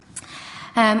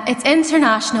It's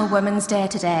International Women's Day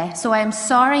today, so I'm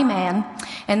sorry, men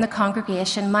in the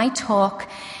congregation, my talk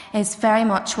is very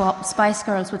much what Spice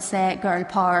Girls would say, girl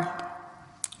power.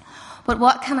 But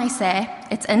what can I say?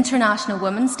 It's International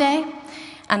Women's Day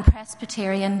and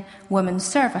Presbyterian Women's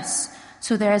Service,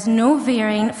 so there is no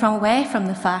veering away from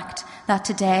the fact that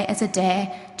today is a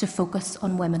day to focus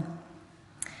on women.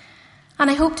 And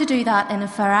I hope to do that in a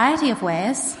variety of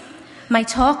ways. My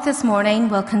talk this morning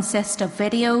will consist of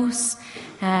videos,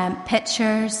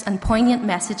 pictures and poignant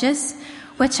messages,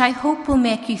 which I hope will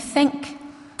make you think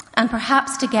and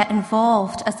perhaps to get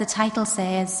involved, as the title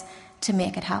says, to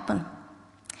make it happen.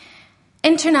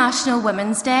 International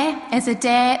Women's Day is a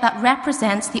day that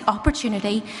represents the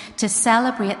opportunity to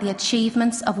celebrate the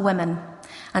achievements of women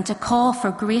and to call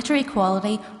for greater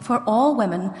equality for all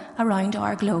women around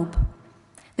our globe.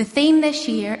 The theme this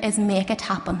year is Make It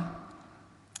Happen.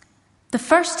 The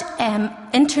first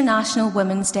International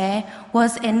Women's Day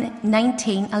was in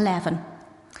 1911.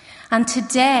 And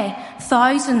today,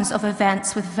 thousands of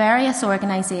events with various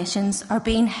organisations are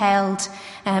being held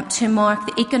to mark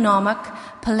the economic,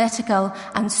 political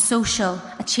and social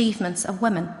achievements of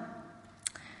women.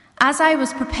 As I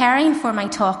was preparing for my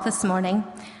talk this morning,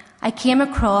 I came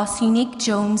across Unique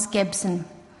Jones Gibson.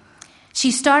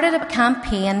 She started a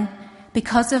campaign,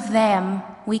 Because of Them,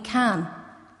 We Can.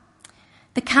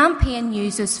 The campaign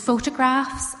uses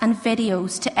photographs and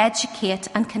videos to educate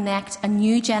and connect a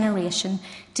new generation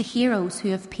to heroes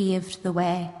who have paved the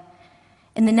way.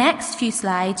 In the next few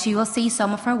slides, you will see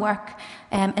some of her work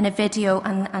in a video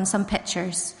and some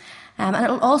pictures. And it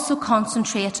will also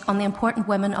concentrate on the important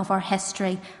women of our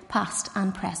history, past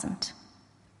and present.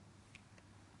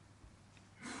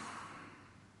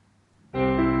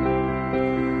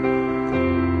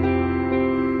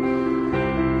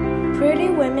 Pretty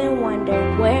women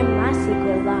wonder where my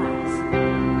secret lies.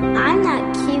 I'm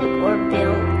not cute or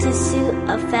built to suit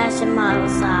a fashion model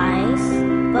size.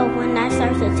 But when I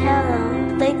start to tell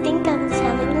them, they think I'm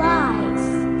telling lies.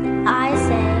 I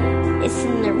say, it's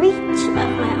in the reach of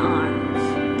my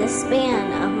arms, the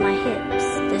span of my hips,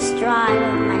 the stride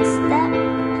of my step,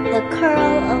 the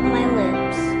curl of my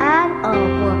lips. I'm a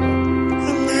woman.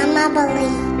 And I'm a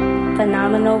belief.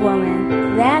 Phenomenal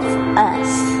woman. That's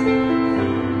us.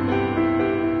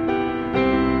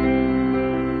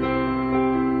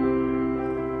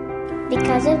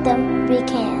 Because of them, we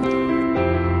can.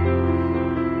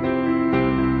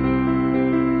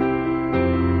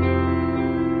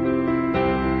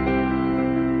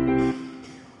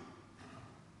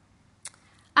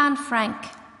 Anne Frank,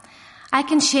 I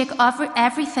can shake off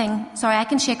everything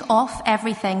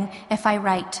if I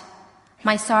write.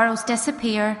 My sorrows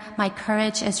disappear, my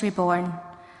courage is reborn.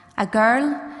 A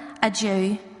girl, a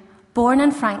Jew, born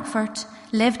in Frankfurt,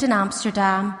 lived in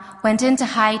Amsterdam, went into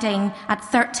hiding at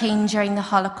 13 during the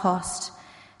Holocaust,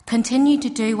 continued to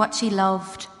do what she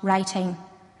loved, writing.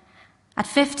 At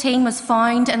 15 was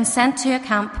found and sent to a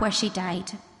camp where she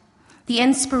died. The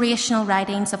inspirational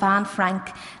writings of Anne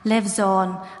Frank lives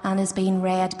on and is being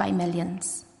read by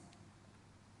millions.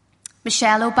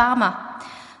 Michelle Obama.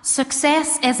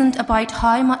 Success isn't about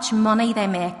how much money they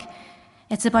make.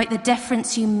 It's about the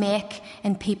difference you make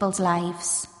in people's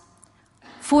lives.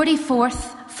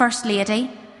 44th First Lady,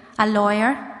 a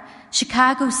lawyer,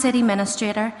 Chicago City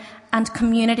Administrator and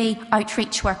community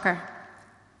outreach worker.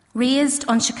 Raised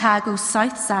on Chicago's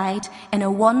South Side in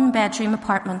a one-bedroom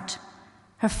apartment.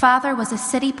 Her father was a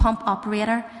city pump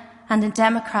operator and a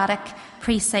Democratic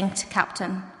precinct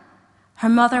captain. Her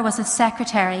mother was a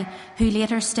secretary who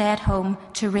later stayed home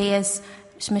to raise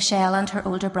Michelle and her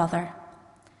older brother.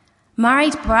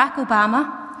 Married Barack Obama,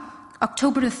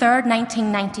 October 3rd,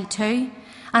 1992,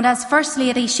 and as First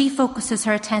Lady, she focuses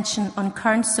her attention on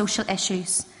current social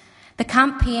issues. The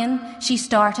campaign she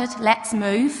started, Let's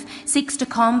Move, seeks to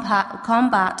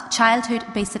combat childhood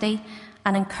obesity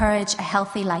and encourage a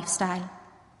healthy lifestyle.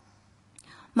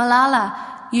 Malala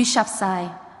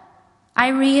Yousafzai, I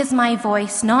raise my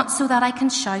voice not so that I can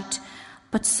shout,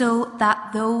 but so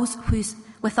that those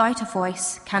without a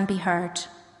voice can be heard.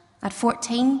 At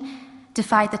 14,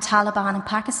 defied the Taliban in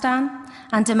Pakistan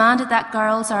and demanded that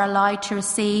girls are allowed to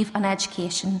receive an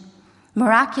education.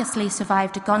 Miraculously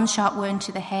survived a gunshot wound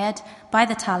to the head by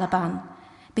the Taliban.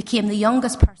 Became the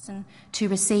youngest person to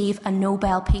receive a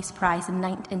Nobel Peace Prize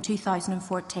in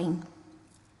 2014.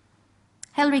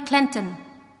 Hillary Clinton.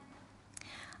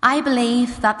 I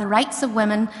believe that the rights of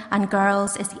women and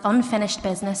girls is the unfinished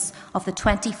business of the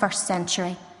 21st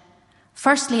century.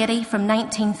 First Lady from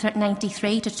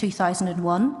 1993 to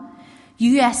 2001,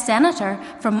 US Senator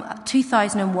from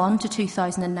 2001 to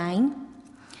 2009,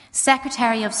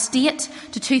 Secretary of State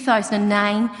to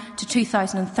 2009 to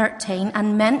 2013,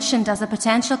 and mentioned as a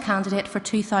potential candidate for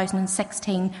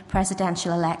 2016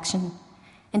 presidential election.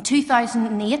 In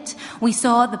 2008, we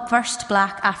saw the first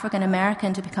black African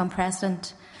American to become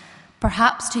president.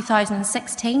 Perhaps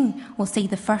 2016 will see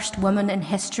the first woman in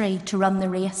history to run the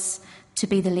race to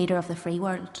be the leader of the free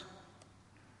world.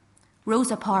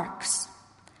 Rosa Parks.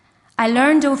 I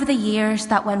learned over the years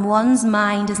that when one's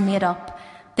mind is made up,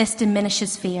 this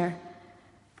diminishes fear.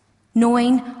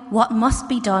 Knowing what must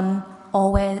be done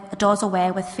does away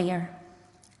with fear.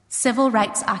 Civil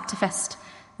rights activist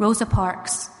Rosa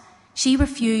Parks, she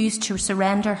refused to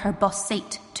surrender her bus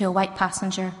seat to a white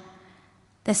passenger.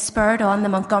 This spurred on the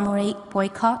Montgomery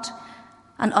boycott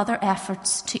and other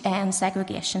efforts to end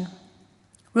segregation.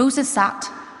 Rosa sat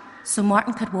so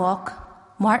Martin could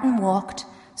walk. Martin walked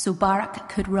so Barack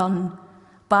could run.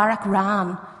 Barack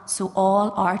ran so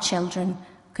all our children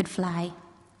could fly.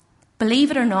 Believe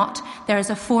it or not, there is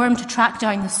a forum to track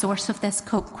down the source of this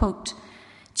quote.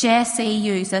 Jesse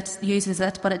uses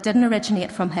it, but it didn't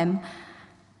originate from him.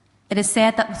 It is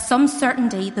said that with some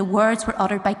certainty the words were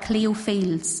uttered by Cleo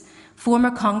Fields,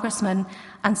 former congressman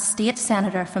and state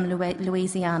senator from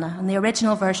Louisiana. And the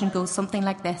original version goes something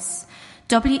like this.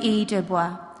 W.E. Du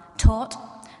Bois taught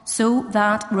so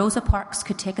that Rosa Parks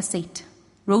could take a seat.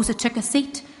 Rosa took a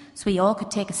seat so we all could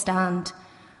take a stand.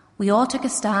 We all took a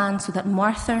stand so that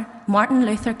Martin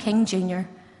Luther King Jr.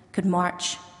 could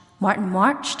march. Martin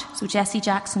marched so Jesse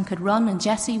Jackson could run, and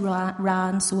Jesse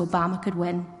ran so Obama could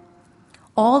win.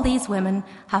 All these women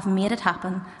have made it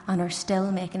happen and are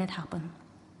still making it happen.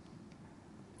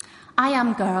 I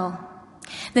Am Girl.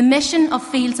 The mission of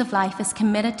Fields of Life is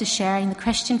committed to sharing the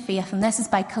Christian faith, and this is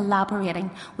by collaborating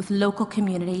with local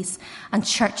communities and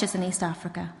churches in East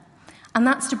Africa. And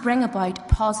that's to bring about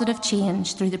positive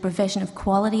change through the provision of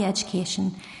quality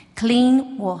education,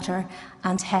 clean water,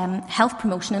 and health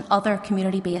promotion and other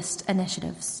community-based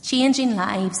initiatives. Changing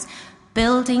lives,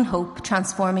 building hope,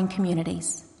 transforming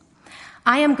communities.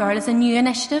 I Am Girl is a new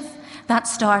initiative that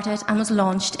started and was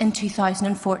launched in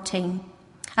 2014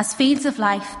 as Fields of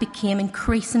Life became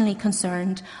increasingly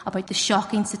concerned about the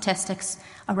shocking statistics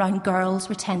around girls'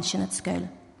 retention at school.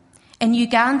 In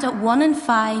Uganda, 1 in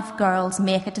 5 girls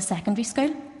make it to secondary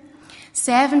school.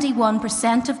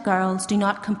 71% of girls do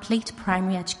not complete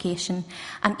primary education,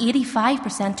 and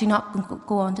 85% do not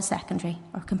go on to secondary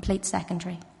or complete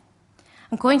secondary.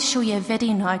 I'm going to show you a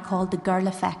video now called The Girl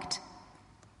Effect.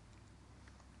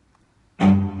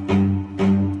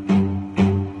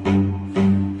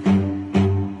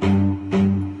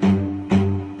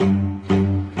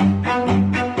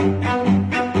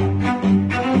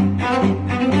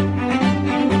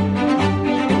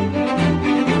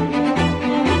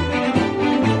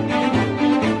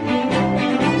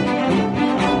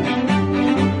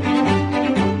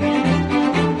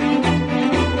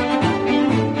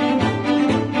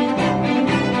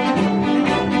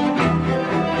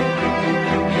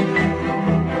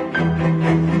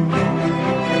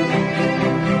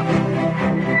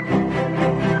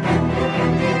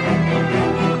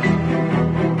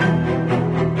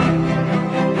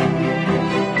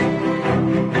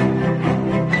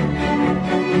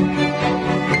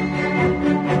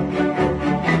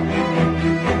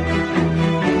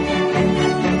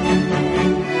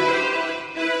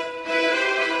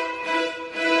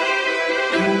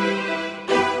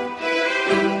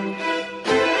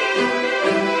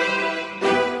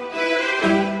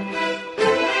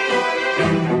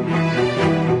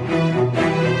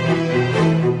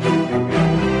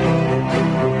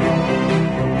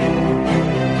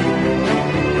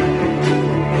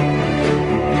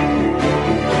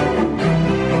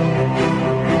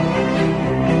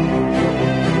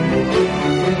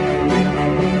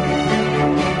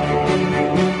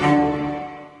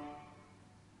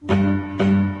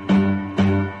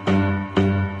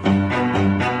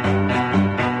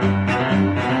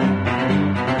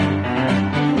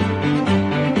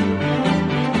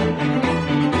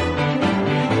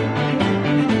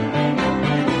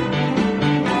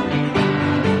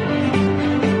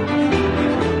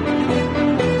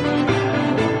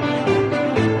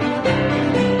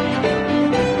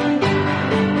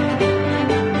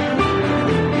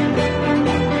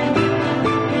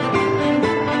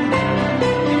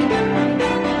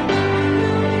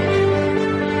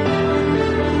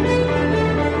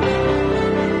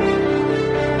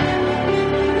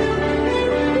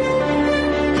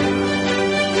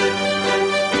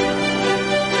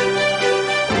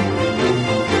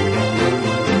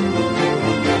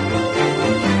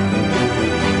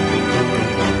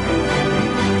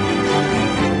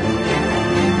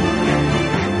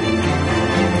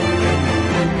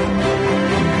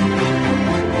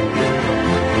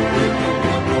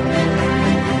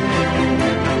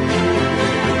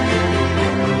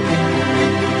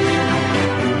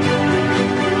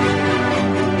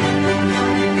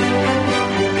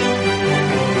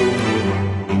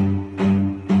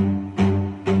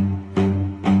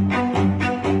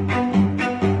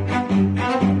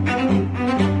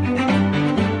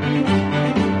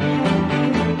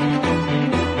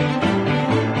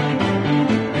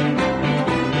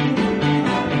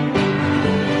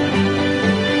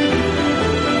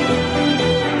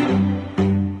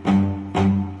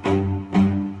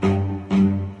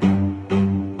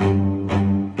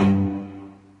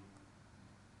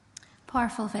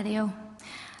 powerful video.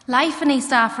 Life in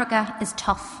East Africa is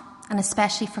tough, and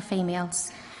especially for females.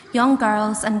 Young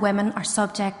girls and women are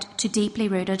subject to deeply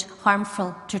rooted,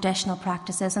 harmful traditional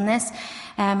practices, and this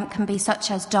can be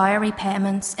such as dowry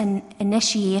payments,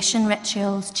 initiation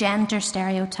rituals, gender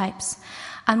stereotypes,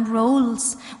 and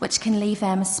roles which can leave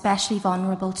them especially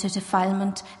vulnerable to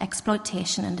defilement,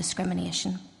 exploitation and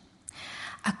discrimination.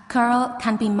 A girl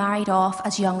can be married off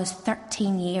as young as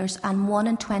 13 years, and 1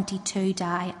 in 22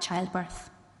 die at childbirth.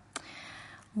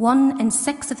 1 in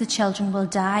 6 of the children will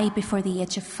die before the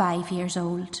age of 5 years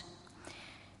old.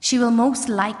 She will most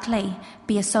likely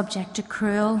be a subject to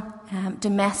cruel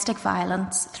domestic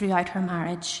violence throughout her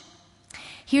marriage.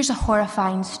 Here's a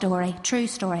horrifying story, true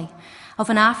story,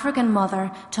 of an African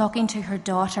mother talking to her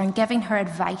daughter and giving her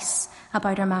advice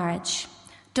about her marriage.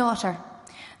 Daughter,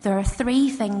 there are 3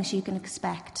 things you can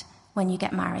expect when you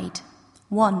get married.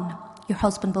 1, your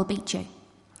husband will beat you.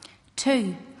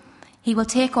 2, he will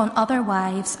take on other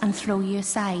wives and throw you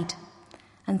aside.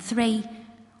 And 3,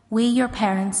 we, your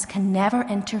parents, can never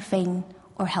intervene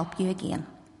or help you again.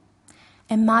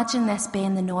 Imagine this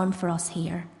being the norm for us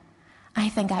here. I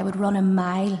think I would run a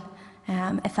mile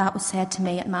if that was said to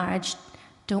me at marriage.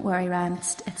 Don't worry, Ryan,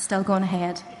 it's still going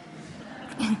ahead.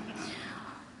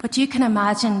 But you can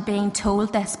imagine being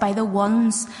told this by the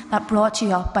ones that brought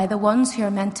you up, by the ones who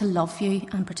are meant to love you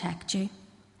and protect you.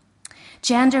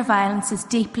 Gender violence is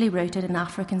deeply rooted in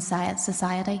African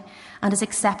society and is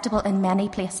acceptable in many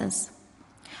places.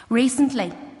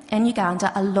 Recently, in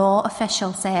Uganda, a law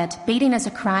official said beating is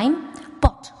a crime,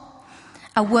 but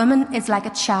a woman is like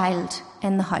a child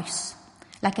in the house.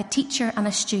 Like a teacher and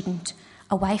a student,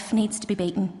 a wife needs to be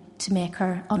beaten to make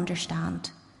her understand.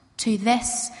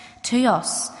 To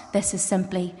us, this is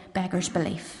simply beggar's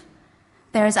belief.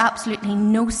 There is absolutely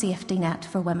no safety net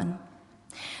for women.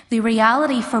 The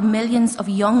reality for millions of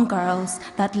young girls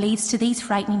that leads to these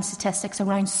frightening statistics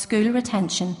around school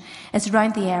retention is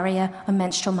around the area of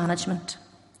menstrual management.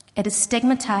 It is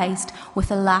stigmatised with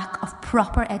a lack of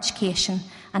proper education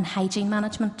and hygiene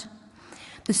management.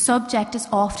 The subject is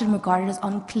often regarded as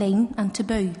unclean and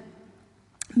taboo.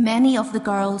 Many of the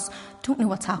girls don't know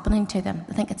what's happening to them.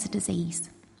 They think it's a disease.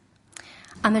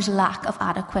 And there's lack of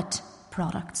adequate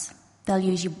products. They'll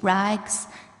use rags,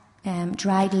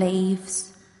 dried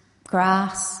leaves,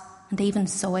 grass, and even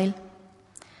soil.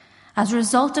 As a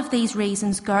result of these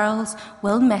reasons, girls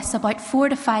will miss about 4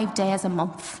 to 5 days a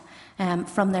month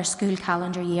from their school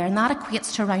calendar year, and that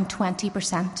equates to around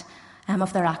 20%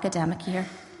 of their academic year.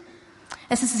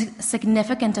 This is a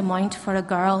significant amount for a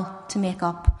girl to make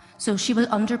up, so she will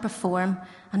underperform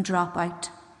and drop out.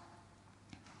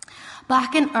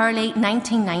 Back in early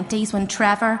 1990s, when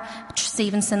Trevor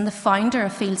Stevenson, the founder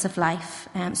of Fields of Life,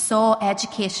 saw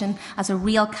education as a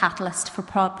real catalyst for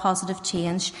positive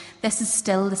change, this is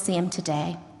still the same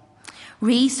today.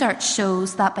 Research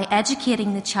shows that by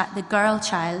educating the girl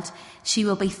child, she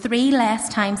will be 3 less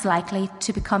times likely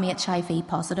to become HIV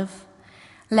positive,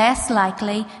 less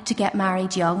likely to get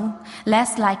married young,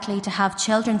 less likely to have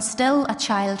children, still a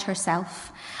child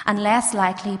herself, and less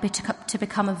likely to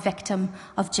become a victim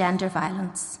of gender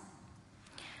violence.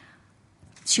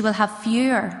 She will have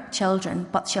fewer children,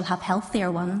 but she'll have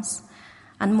healthier ones,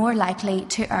 and more likely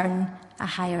to earn a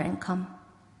higher income.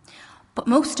 But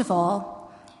most of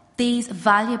all, these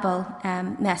valuable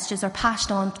messages are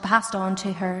passed on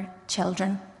to her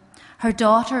children. Her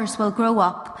daughters will grow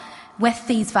up with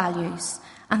these values,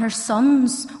 and her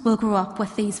sons will grow up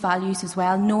with these values as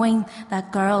well, knowing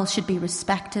that girls should be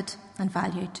respected and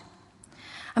valued.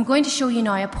 I'm going to show you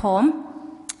now a poem.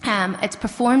 It's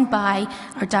performed by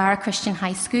our Dara Christian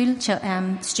High School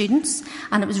students,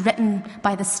 and it was written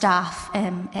by the staff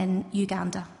in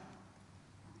Uganda.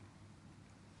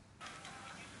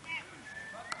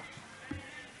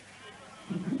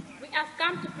 We have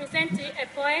come to present to you a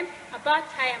poem about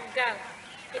I Am Girl.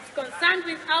 It's concerned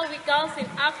with how we girls in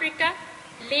Africa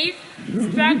live,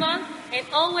 struggle, and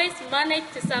always manage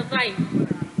to survive.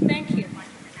 Thank you.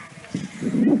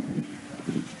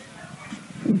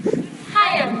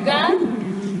 I am girl.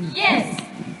 Yes,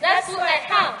 that's who I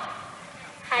am.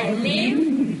 I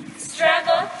live,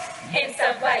 struggle, and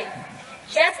survive,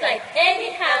 just like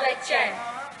any other child.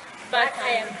 But I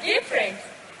am different,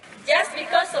 just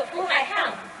because of who I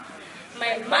am.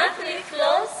 My monthly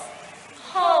clothes,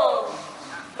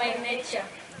 my nature.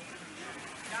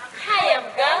 I am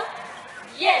girl.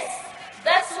 Yes,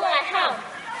 that's who I am.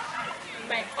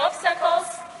 My obstacles,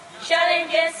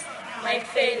 challenges, my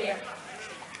failure.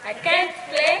 I can't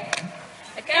play,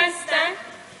 I can't stand,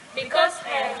 because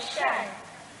I am shy.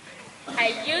 I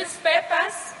use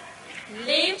papers,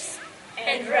 leaves,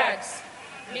 and rags,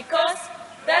 because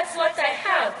that's what I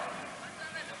have.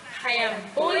 I am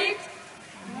bullied,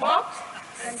 mocked,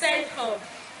 and sent home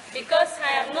because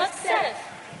I am not safe.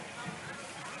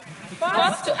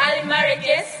 Forced to early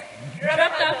marriages,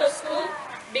 dropped out of school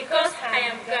because I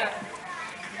am girl.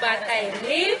 But I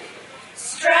live,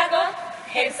 struggle,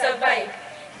 and survive,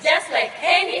 just like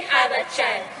any other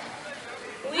child.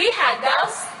 We are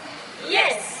girls?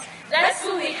 Yes, that's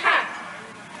who we are.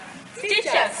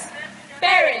 Teachers,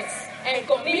 parents, and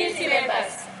community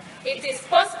members, it is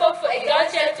possible for a girl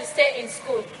child to stay in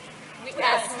school. We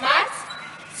are smart,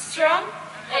 strong,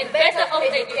 and better off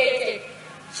educated.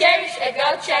 Cherish a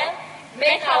girl child,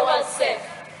 make our world safe.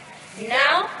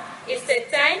 Now is the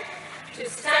time to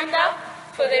stand up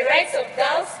for the rights of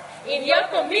girls in your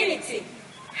community.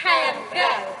 I am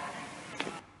girl.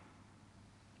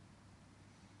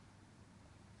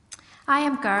 I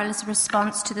Am Girl is a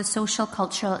response to the social,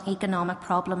 cultural, economic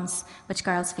problems which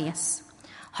girls face.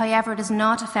 However, it is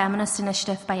not a feminist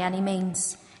initiative by any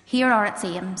means. Here are its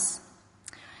aims.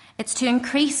 It's to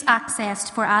increase access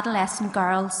for adolescent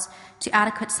girls to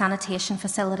adequate sanitation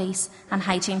facilities and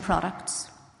hygiene products,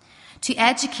 to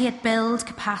educate, build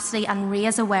capacity and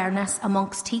raise awareness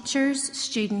amongst teachers,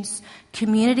 students,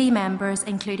 community members,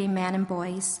 including men and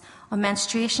boys, on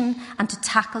menstruation, and to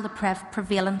tackle the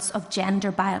prevalence of gender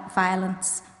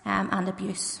violence and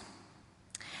abuse.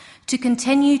 To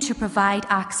continue to provide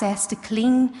access to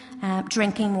clean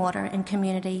drinking water in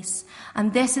communities,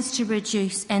 and this is to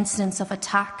reduce incidents of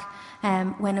attack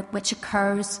which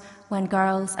occurs when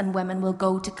girls and women will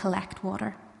go to collect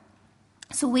water.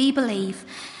 So we believe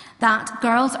that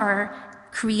girls are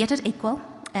created equal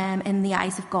in the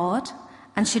eyes of God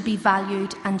and should be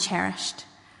valued and cherished.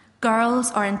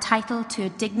 Girls are entitled to a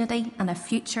dignity and a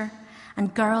future,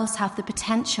 and girls have the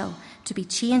potential to be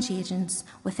change agents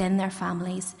within their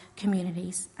families,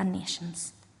 communities, and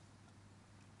nations.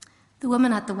 The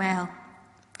woman at the well.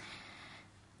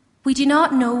 We do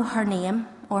not know her name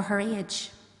or her age.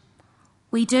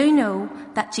 We do know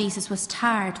that Jesus was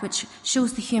tired, which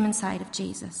shows the human side of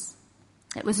Jesus.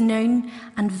 It was noon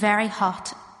and very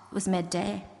hot. It was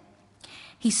midday.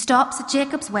 He stops at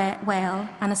Jacob's well,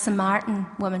 and a Samaritan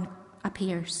woman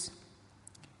appears.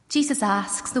 Jesus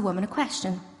asks the woman a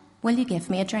question. Will you give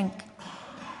me a drink?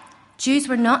 Jews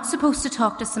were not supposed to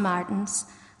talk to Samaritans.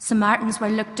 Samaritans were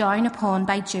looked down upon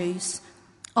by Jews.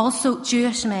 Also,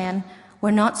 Jewish men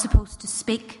were not supposed to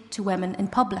speak to women in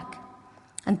public.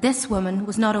 And this woman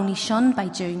was not only shunned by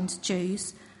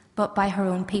Jews, but by her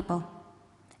own people.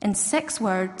 In 6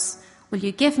 words, will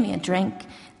you give me a drink?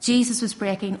 Jesus was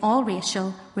breaking all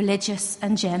racial, religious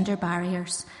and gender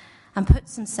barriers and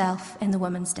puts himself in the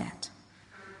woman's debt.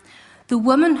 The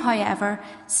woman, however,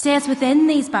 stays within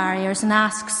these barriers and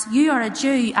asks, you are a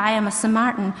Jew, I am a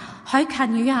Samaritan. How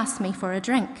can you ask me for a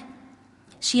drink?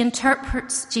 She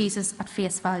interprets Jesus at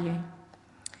face value.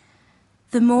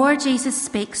 The more Jesus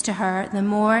speaks to her, the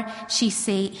more he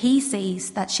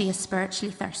sees that she is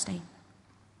spiritually thirsty.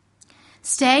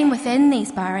 Staying within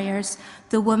these barriers,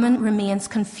 the woman remains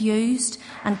confused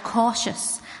and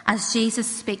cautious as Jesus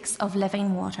speaks of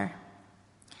living water.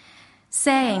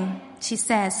 She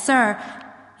says, Sir,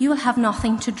 you will have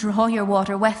nothing to draw your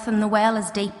water with, and the well is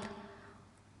deep.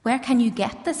 Where can you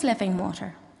get this living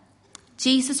water?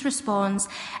 Jesus responds,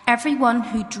 everyone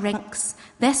who drinks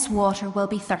this water will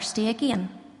be thirsty again.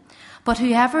 But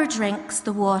whoever drinks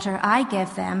the water I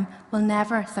give them will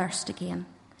never thirst again.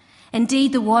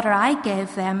 Indeed, the water I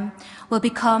give them will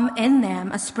become in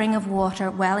them a spring of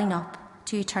water welling up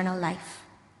to eternal life.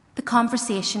 The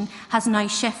conversation has now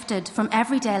shifted from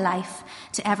everyday life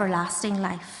to everlasting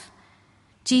life.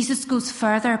 Jesus goes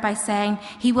further by saying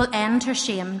he will end her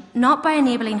shame, not by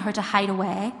enabling her to hide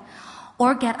away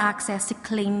or get access to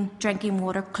clean drinking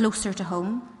water closer to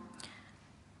home.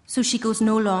 So she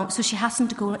hasn't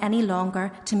to go any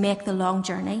longer to make the long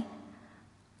journey,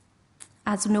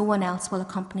 as no one else will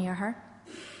accompany her.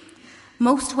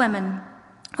 Most women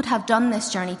would have done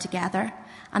this journey together,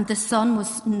 and the sun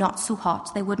was not so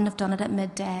hot. They wouldn't have done it at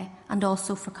midday, and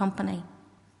also for company.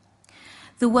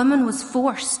 The woman was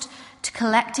forced to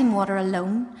collecting water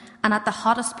alone and at the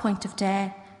hottest point of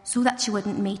day so that she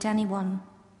wouldn't meet anyone.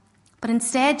 But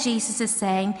instead, Jesus is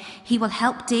saying he will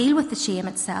help deal with the shame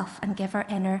itself and give her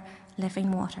inner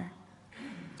living water.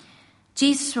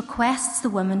 Jesus requests the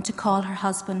woman to call her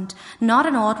husband, not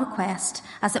an odd request,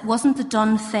 as it wasn't the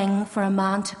done thing for a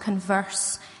man to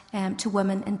converse to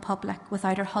women in public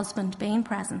without her husband being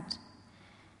present.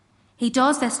 He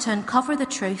does this to uncover the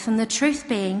truth, and the truth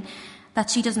being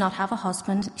that she does not have a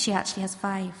husband, she actually has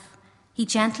 5. He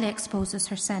gently exposes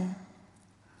her sin.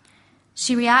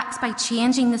 She reacts by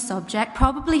changing the subject,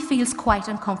 probably feels quite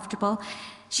uncomfortable.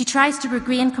 She tries to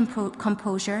regain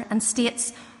composure and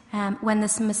states when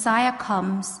this Messiah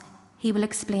comes, he will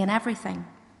explain everything.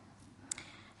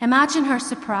 Imagine her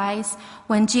surprise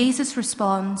when Jesus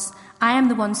responds, "I am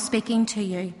the one speaking to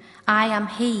you. I am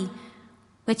he,"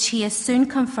 which is soon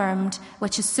confirmed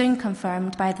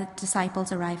by the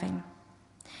disciples arriving.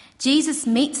 Jesus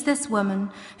meets this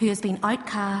woman who has been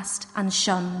outcast and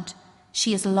shunned.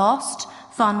 She is lost,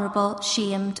 vulnerable,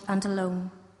 shamed, and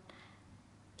alone.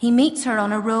 He meets her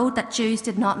on a road that Jews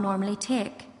did not normally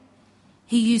take.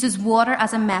 He uses water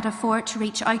as a metaphor to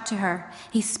reach out to her.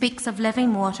 He speaks of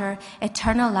living water,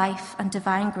 eternal life, and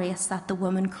divine grace that the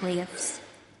woman craves.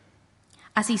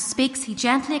 As he speaks, he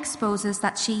gently exposes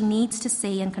that she needs to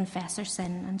see and confess her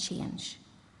sin and change.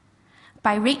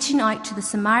 By reaching out to the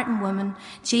Samaritan woman,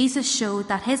 Jesus showed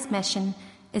that his mission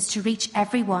is to reach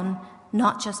everyone,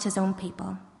 not just his own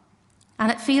people. And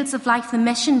at Fields of Life, the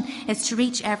mission is to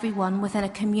reach everyone within a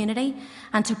community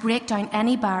and to break down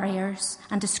any barriers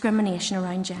and discrimination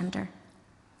around gender.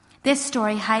 This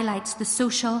story highlights the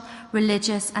social,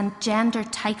 religious, and gender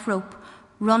tightrope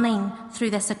running through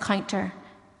this encounter,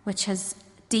 which has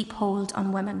deep hold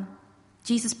on women.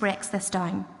 Jesus breaks this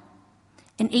down.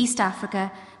 In East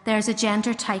Africa, there is a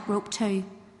gender tightrope too,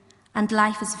 and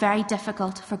life is very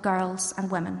difficult for girls and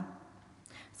women.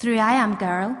 Through I Am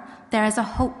Girl, there is a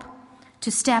hope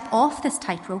to step off this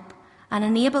tightrope and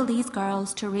enable these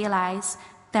girls to realise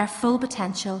their full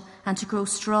potential and to grow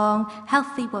strong,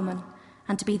 healthy women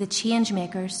and to be the change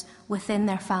makers within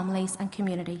their families and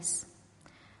communities.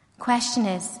 Question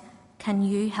is, can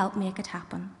you help make it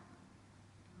happen?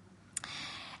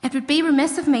 It would be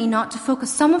remiss of me not to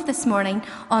focus some of this morning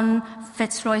on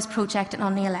Fitzroy's project in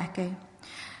Onieleku.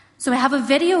 So I have a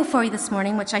video for you this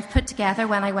morning which I've put together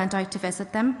when I went out to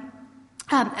visit them,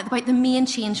 about the main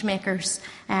change makers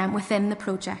within the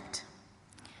project.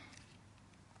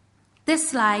 This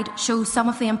slide shows some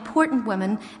of the important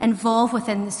women involved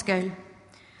within the school.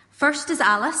 First is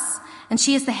Alice, and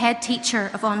she is the head teacher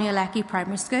of Onieleku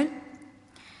Primary School.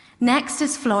 Next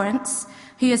is Florence,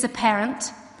 who is a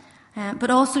parent, but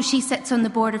also she sits on the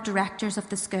board of directors of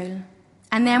the school.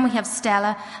 And then we have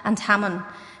Stella and Hammond,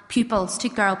 pupils, 2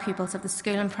 girl pupils of the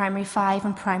school in Primary 5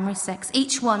 and Primary 6.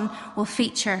 Each one will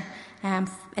feature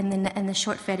in the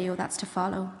short video that's to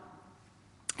follow.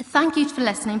 Thank you for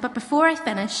listening, but before I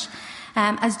finish,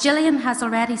 as Gillian has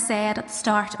already said at the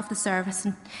start of the service,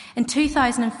 in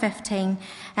 2015,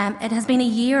 it has been a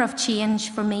year of change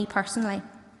for me personally.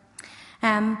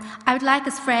 I would like,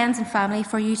 as friends and family,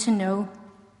 for you to know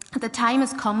that the time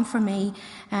has come for me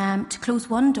to close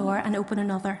one door and open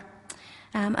another.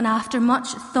 And after much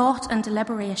thought and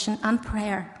deliberation and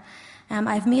prayer,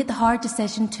 I've made the hard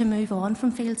decision to move on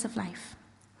from Fields of Life.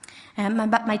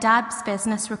 My dad's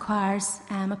business requires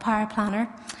a power planner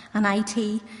and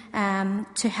IT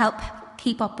to help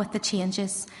keep up with the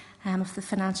changes of the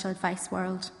financial advice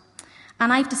world.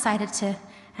 And I've decided to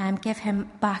give him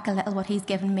back a little what he's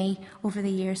given me over the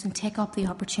years and take up the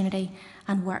opportunity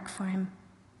and work for him.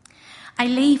 I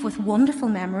leave with wonderful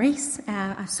memories.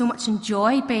 I've so much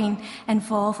enjoyed being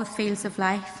involved with Fields of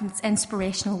Life and its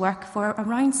inspirational work for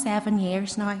around 7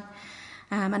 years now,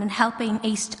 and in helping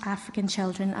East African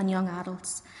children and young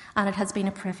adults, and it has been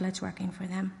a privilege working for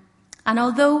them. And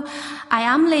although I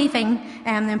am leaving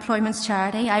the Employments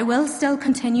Charity, I will still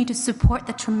continue to support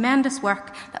the tremendous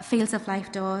work that Fields of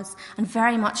Life does, and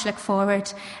very much look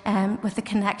forward with the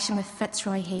connection with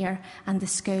Fitzroy here and the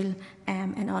school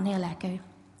in Onieleku.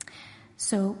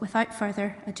 So without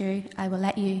further ado, I will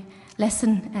let you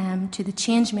listen to the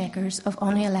change makers of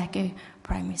Onieleku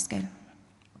Primary School.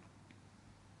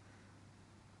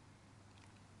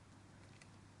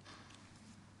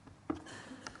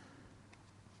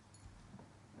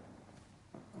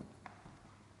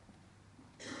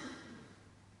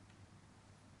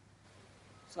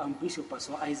 So I'm Bishop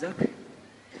Pastor Isaac,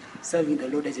 serving the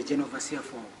Lord as a general overseer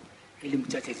for Elim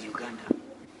Churches Uganda.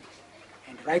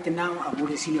 And right now I'm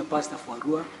also senior pastor for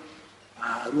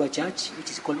Arua Church,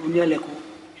 which is called Onieleku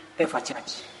Pefa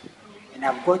Church. And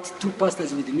I've got 2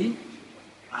 pastors with me,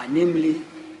 namely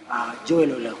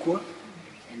Joel Olakua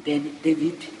and then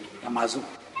David Yamazu.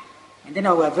 And then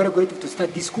I was very grateful to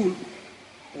start this school,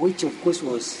 which of course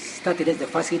was started as the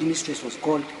first headmistress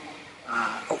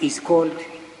is called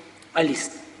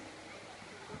Alice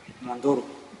Mondoro.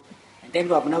 And then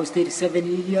we have now stayed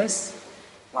 7 years.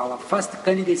 Our first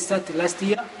candidate started last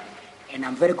year, and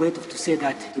I'm very grateful to say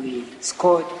that we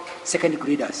scored second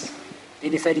graders,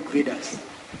 then third graders.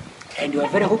 And we are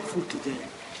very hopeful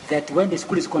that when the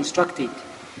school is constructed,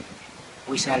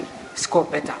 we shall score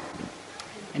better.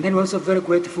 And then we're also very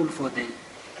grateful for the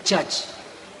church,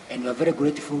 and we're very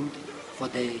grateful for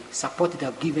the support they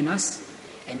have given us,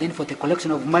 and then for the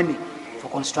collection of money for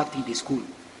constructing the school,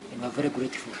 and we are very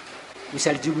grateful. We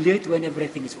shall jubilate when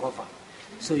everything is over.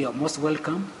 So you are most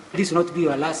welcome. This will not be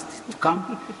your last to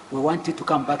come. We want you to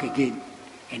come back again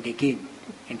and again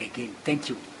and again. Thank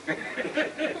you.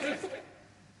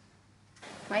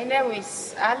 My name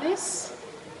is Alice.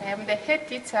 I am the head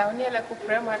teacher at Onieleku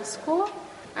Primary School.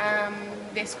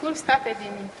 The school started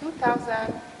in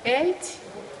 2008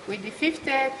 with the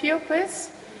 50 pupils.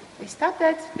 We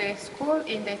started the school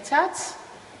in the church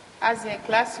as a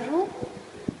classroom,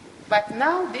 but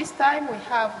now this time we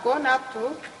have gone up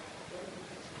to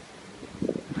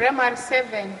primary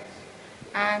 7,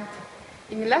 and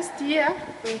in last year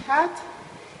we had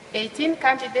 18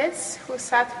 candidates who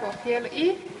sat for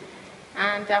PLE,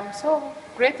 and I'm so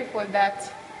grateful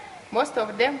that most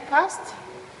of them passed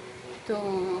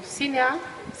to senior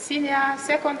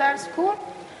secondary school.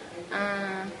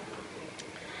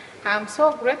 I'm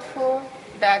so grateful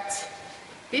that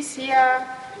this year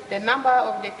the number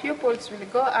of the pupils will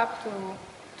go up to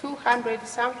 200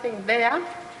 something there.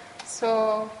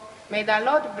 So may the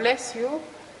Lord bless you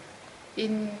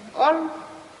in all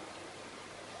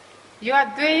you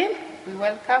are doing. We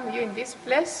welcome you in this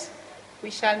place. We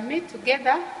shall meet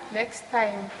together next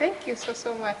time. Thank you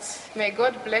so much. May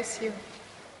God bless you.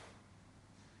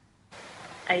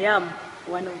 I am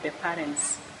one of the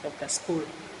parents of the school,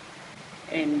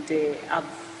 and I've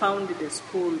found the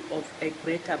school of a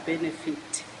greater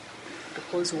benefit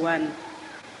because, one,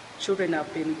 children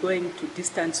have been going to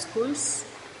distant schools,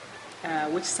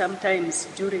 which sometimes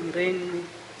during rainy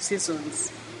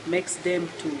seasons makes them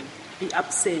to be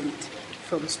absent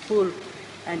from school,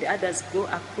 and others go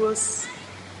across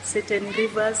certain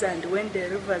rivers, and when the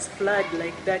rivers flood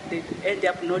like that, they end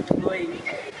up not going.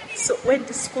 So when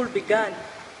the school began,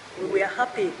 we were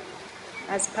happy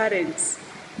as parents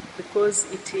because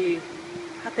it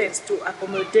happens to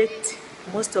accommodate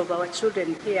most of our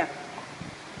children here.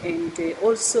 And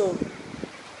also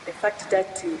the fact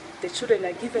that the children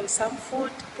are given some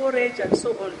food, porridge and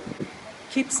so on,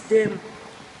 keeps their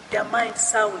mind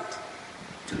sound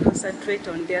to concentrate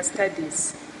on their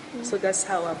studies. So that's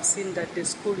how I've seen that the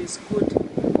school is good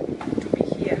to be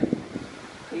here.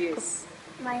 Yes.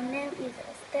 My name is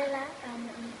Estella. I'm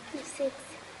in P6.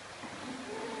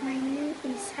 My name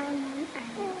is Simon.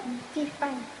 I'm in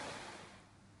P5.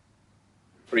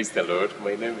 Praise the Lord.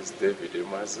 My name is David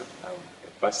Emazo. I'm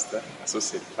a pastor,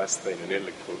 associate pastor in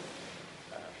Onieleku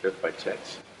Pepa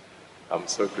Church. I'm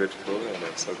so grateful and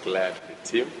I'm so glad the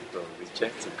team from the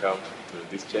church to come to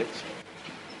this church.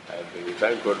 And we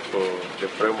thank God for the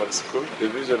primary school. The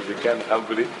vision began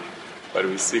humbly, but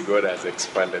we see God has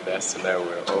expanded us. Now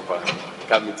we're over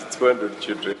coming to 200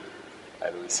 children,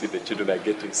 and we see the children are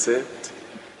getting saved,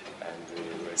 and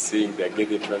we're seeing they're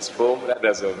getting transformed.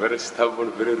 Others are very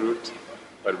stubborn, very rude,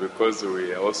 but because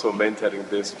we are also mentoring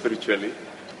them spiritually,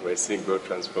 we're seeing God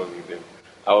transforming them.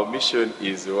 Our mission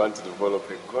is we want to develop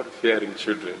a God-fearing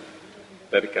children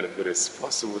that can be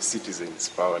responsible citizens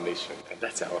for our nation. And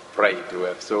that's our pride. We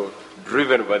are so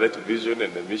driven by that vision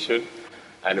and the mission,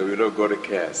 and we know God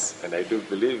cares. And I do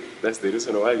believe that's the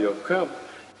reason why you have come.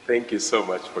 Thank you so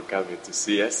much for coming to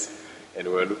see us, and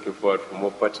we're looking forward for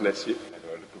more partnership, and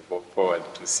we're looking forward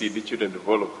to see the children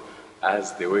develop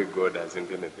as the way God has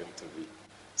intended them to be.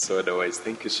 So otherwise,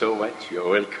 thank you so much. You're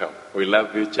welcome. We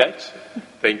love you, church.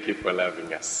 Thank you for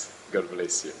loving us. God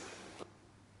bless you.